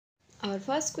Our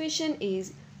first question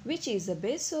is, which is the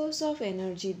best source of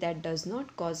energy that does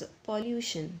not cause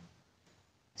pollution?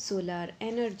 Solar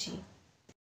energy.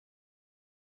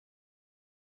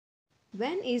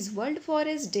 When is World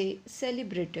Forest Day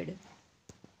celebrated?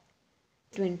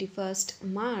 21st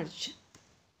March.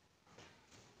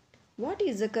 What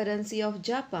is the currency of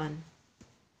Japan?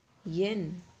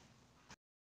 Yen.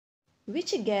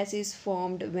 Which gas is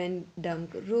formed when dung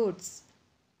rots?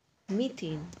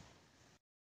 Methane.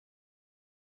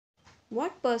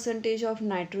 What percentage of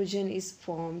nitrogen is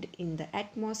formed in the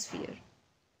atmosphere?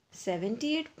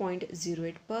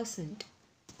 78.08%.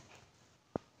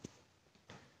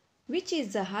 Which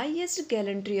is the highest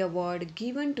gallantry award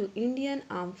given to Indian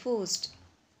Armed Forces?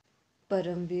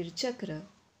 Paramveer Chakra.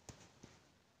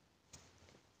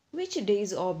 Which day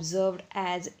is observed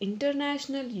as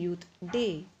International Youth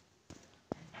Day?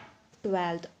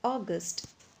 12th August.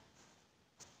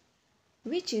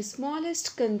 Which is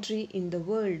smallest country in the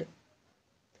world?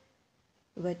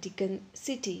 Vatican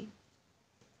City.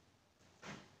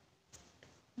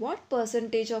 What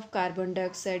percentage of carbon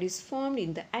dioxide is formed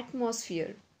in the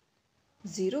atmosphere?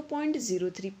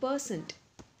 0.03%.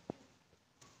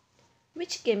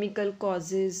 Which chemical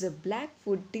causes black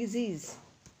foot disease?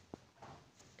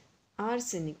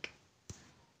 Arsenic.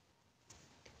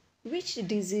 Which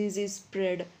disease is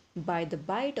spread by the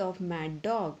bite of mad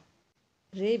dog?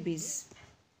 Rabies.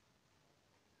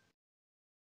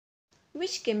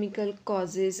 Which chemical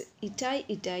causes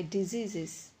ittai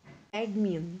diseases?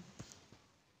 Cadmium.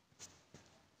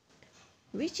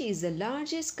 Which is the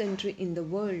largest country in the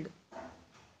world?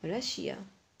 Russia.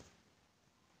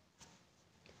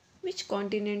 Which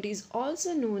continent is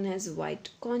also known as White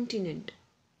Continent?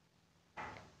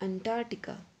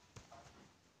 Antarctica.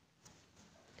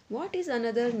 What is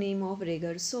another name of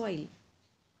Reger soil?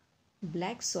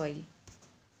 Black soil.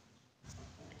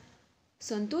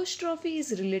 Santosh Trophy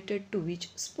is related to which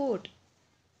sport?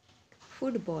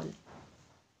 Football.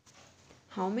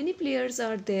 How many players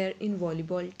are there in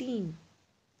volleyball team?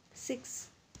 6.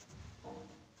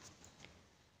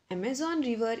 Amazon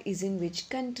River is in which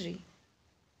country?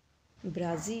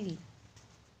 Brazil.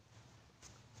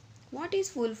 What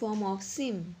is full form of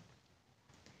SIM?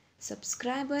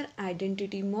 Subscriber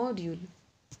Identity Module.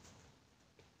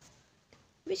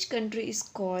 Which country is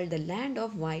called the land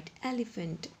of white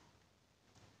elephant?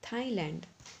 Thailand.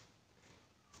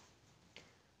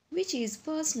 Which is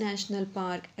first national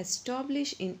park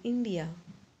established in India?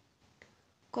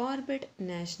 Corbett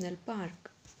National Park.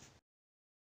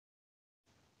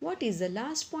 What is the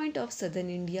last point of southern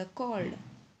India called?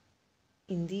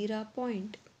 Indira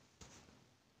Point.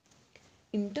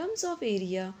 In terms of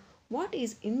area, what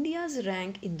is India's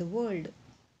rank in the world?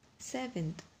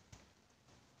 7th.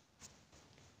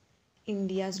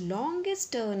 India's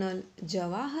longest tunnel,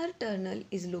 Jawahar Tunnel,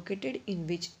 is located in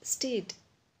which state?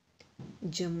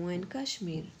 Jammu and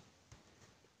Kashmir.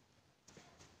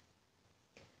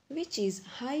 Which is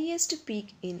highest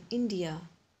peak in India?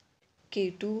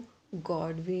 K2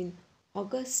 Godwin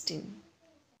Augustine.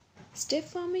 Step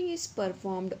farming is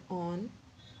performed on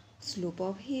slope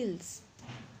of hills.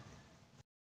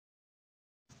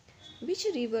 Which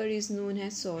river is known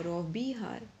as Sorrow of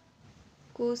Bihar?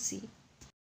 Kosi.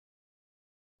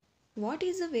 What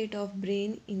is the weight of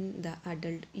brain in the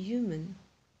adult human?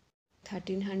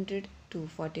 1300 to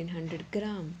 1400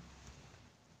 gram.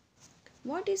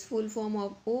 What is full form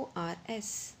of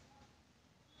ORS?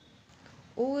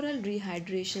 Oral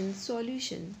rehydration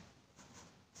solution.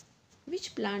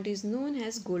 Which plant is known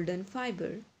as golden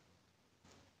fiber?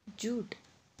 Jute.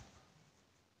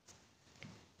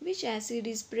 Which acid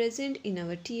is present in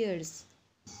our tears?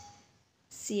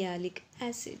 Sialic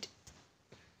acid.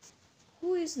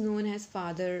 Who is known as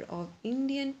father of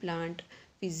Indian plant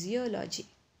physiology?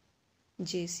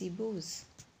 J.C. Bose.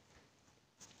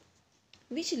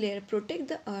 Which layer protects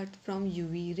the earth from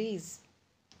UV rays?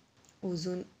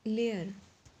 Ozone layer.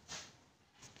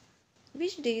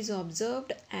 Which day is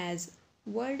observed as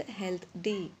World Health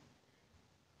Day?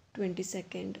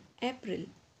 22nd April.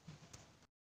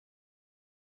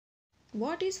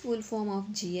 What is full form of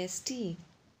GST?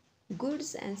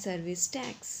 Goods and Service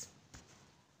Tax.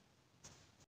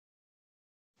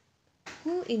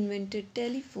 Who invented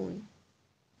telephone?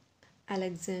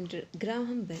 Alexander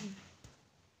Graham Bell.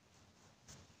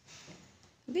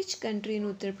 Which country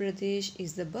in Uttar Pradesh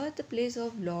is the birthplace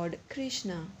of Lord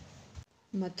Krishna?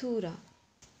 Mathura.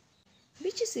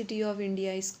 Which city of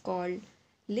India is called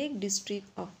Lake District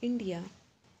of India?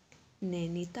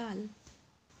 Nainital.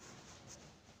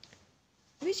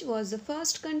 Which was the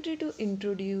first country to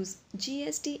introduce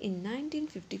GST in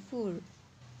 1954?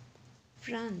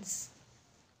 France.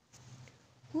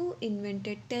 Who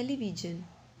invented television?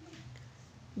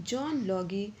 John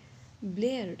Logie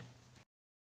Baird.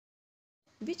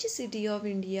 Which city of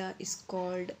India is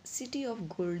called City of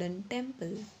Golden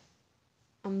Temple?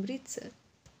 Amritsar.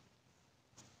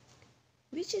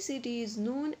 Which city is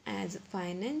known as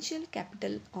financial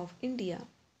capital of India?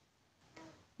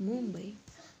 Mumbai.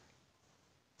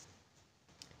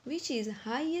 Which is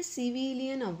highest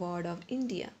civilian award of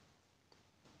India?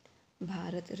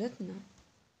 Bharat Ratna.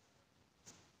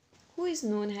 Who is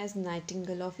known as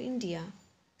Nightingale of India?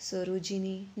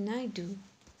 Sarojini Naidu.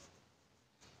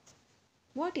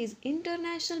 What is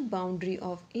international boundary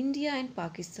of India and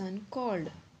Pakistan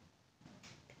called?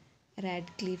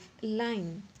 Radcliffe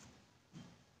Line.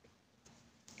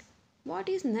 What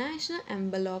is national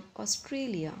emblem of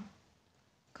Australia?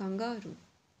 Kangaroo.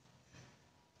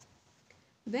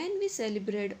 When we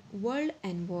celebrate World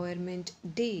Environment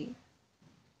Day?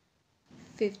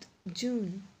 5th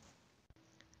June.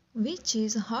 Which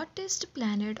is hottest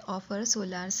planet of our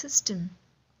solar system?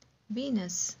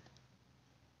 Venus.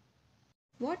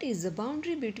 What is the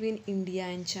boundary between India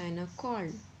and China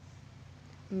called?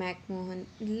 McMahon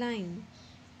Line.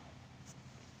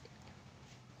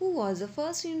 Who was the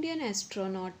first Indian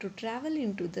astronaut to travel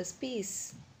into the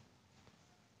space?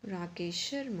 Rakesh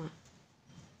Sharma.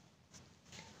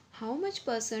 How much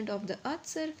percent of the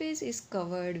Earth's surface is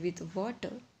covered with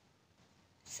water?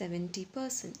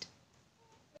 70%.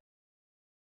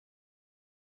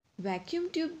 Vacuum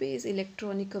tube based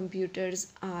electronic computers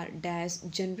are dash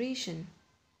generation.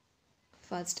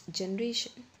 First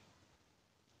generation.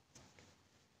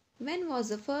 When was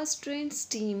the first train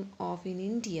steam off in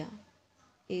India?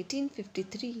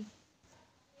 1853.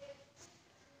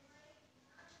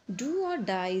 Do or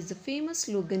die is the famous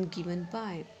slogan given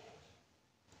by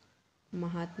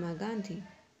Mahatma Gandhi.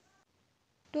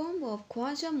 Tomb of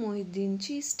Khwaja Mohiuddin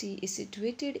Chishti is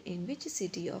situated in which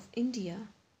city of India?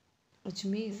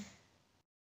 Ajmer.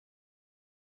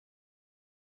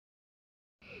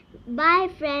 Bye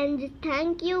friends,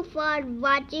 thank you for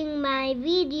watching my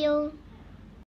video.